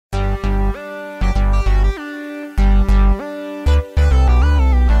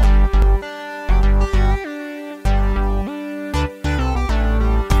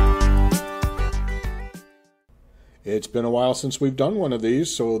It's been a while since we've done one of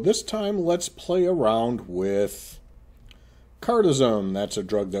these, so this time let's play around with Cardizem. That's a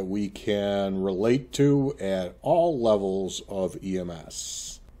drug that we can relate to at all levels of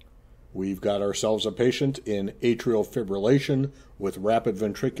EMS. We've got ourselves a patient in atrial fibrillation with rapid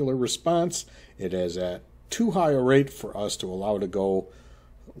ventricular response. It is at too high a rate for us to allow to go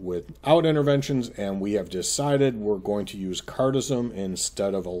without interventions, and we have decided we're going to use Cardizem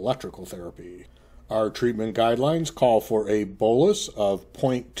instead of electrical therapy. Our treatment guidelines call for a bolus of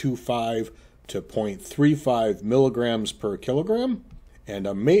 0.25 to 0.35 milligrams per kilogram and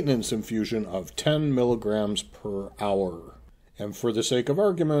a maintenance infusion of 10 milligrams per hour. And for the sake of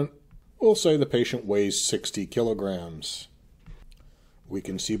argument, we'll say the patient weighs 60 kilograms. We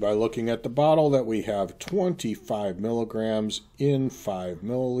can see by looking at the bottle that we have 25 milligrams in 5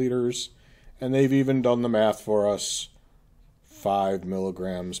 milliliters, and they've even done the math for us, 5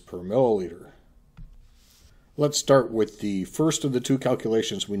 milligrams per milliliter. Let's start with the first of the two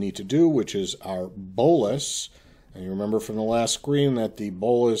calculations we need to do, which is our bolus. And you remember from the last screen that the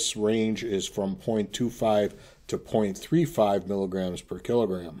bolus range is from 0.25 to 0.35 milligrams per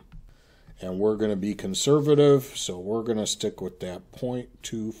kilogram. And we're going to be conservative, so we're going to stick with that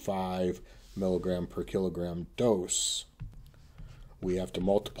 0.25 milligram per kilogram dose. We have to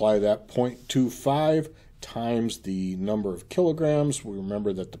multiply that 0.25 times the number of kilograms. We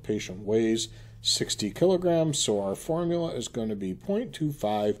remember that the patient weighs 60 kilograms, so our formula is going to be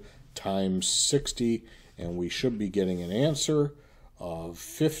 0.25 times 60, and we should be getting an answer of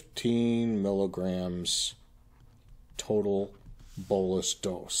 15 milligrams total bolus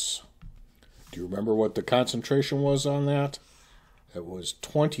dose. Do you remember what the concentration was on that? It was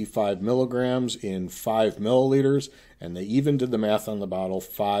 25 milligrams in 5 milliliters, and they even did the math on the bottle,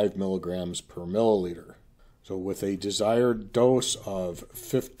 5 milligrams per milliliter. So with a desired dose of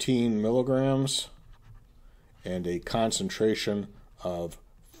 15 milligrams and a concentration of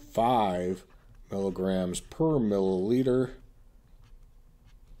 5 milligrams per milliliter,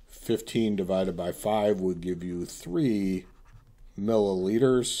 15 divided by 5 would give you 3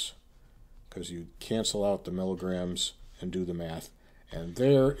 milliliters, because you cancel out the milligrams and do the math. And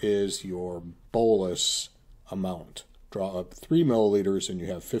there is your bolus amount. Draw up 3 milliliters and you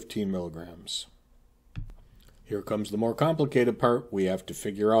have 15 milligrams. Here comes the more complicated part. We have to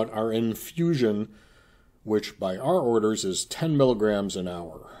figure out our infusion, which by our orders is 10 milligrams an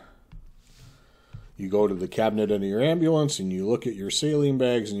hour. You go to the cabinet in your ambulance and you look at your saline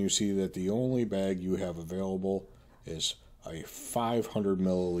bags and you see that the only bag you have available is a 500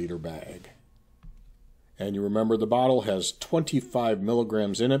 milliliter bag. And you remember the bottle has 25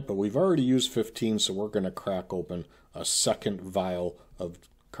 milligrams in it, but we've already used 15, so we're going to crack open a second vial of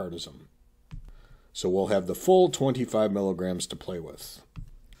Cardizem. So we'll have the full 25 milligrams to play with.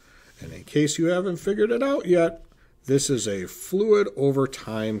 And in case you haven't figured it out yet, this is a fluid over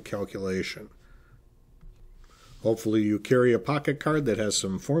time calculation. Hopefully you carry a pocket card that has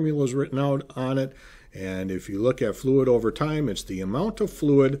some formulas written out on it. And if you look at fluid over time, it's the amount of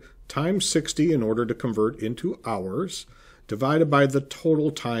fluid times 60 in order to convert into hours, divided by the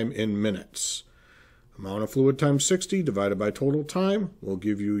total time in minutes. Amount of fluid times 60 divided by total time will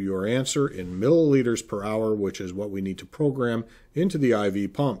give you your answer in milliliters per hour, which is what we need to program into the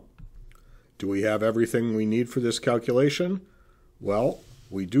IV pump. Do we have everything we need for this calculation? Well,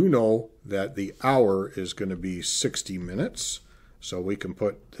 we do know that the hour is going to be 60 minutes, so we can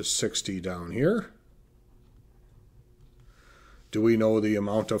put the 60 down here. Do we know the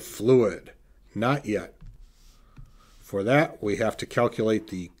amount of fluid? Not yet. For that, we have to calculate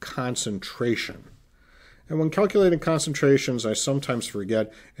the concentration. And when calculating concentrations, I sometimes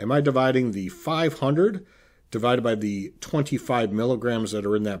forget, am I dividing the 500 divided by the 25 milligrams that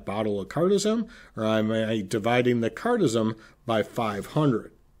are in that bottle of Cardizem, or am I dividing the Cardizem by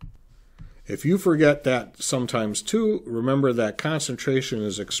 500? If you forget that sometimes too, remember that concentration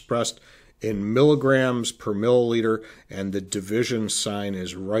is expressed in milligrams per milliliter, and the division sign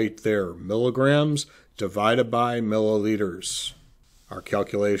is right there. Milligrams divided by milliliters. Our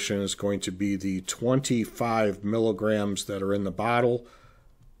calculation is going to be the 25 milligrams that are in the bottle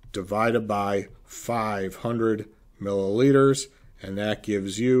divided by 500 milliliters, and that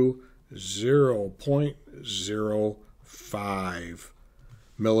gives you 0.05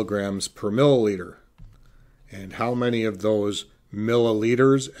 milligrams per milliliter. And how many of those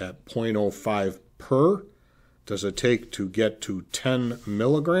milliliters at 0.05 per does it take to get to 10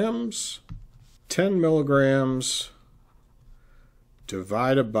 milligrams? 10 milligrams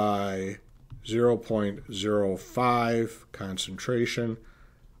divided by 0.05 concentration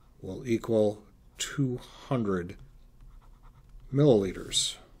will equal 200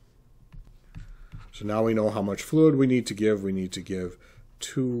 milliliters. So now we know how much fluid we need to give. We need to give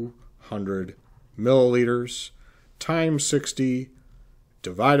 200 milliliters times 60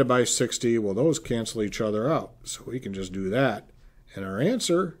 divided by 60. Well, those cancel each other out. So we can just do that. And our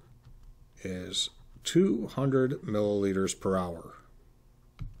answer is 200 milliliters per hour.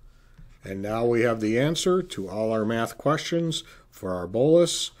 And now we have the answer to all our math questions. For our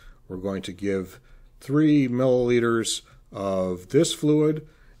bolus, we're going to give 3 milliliters of this fluid,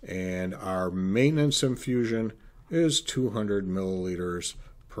 and our maintenance infusion is 200 milliliters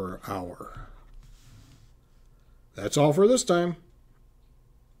per hour. That's all for this time.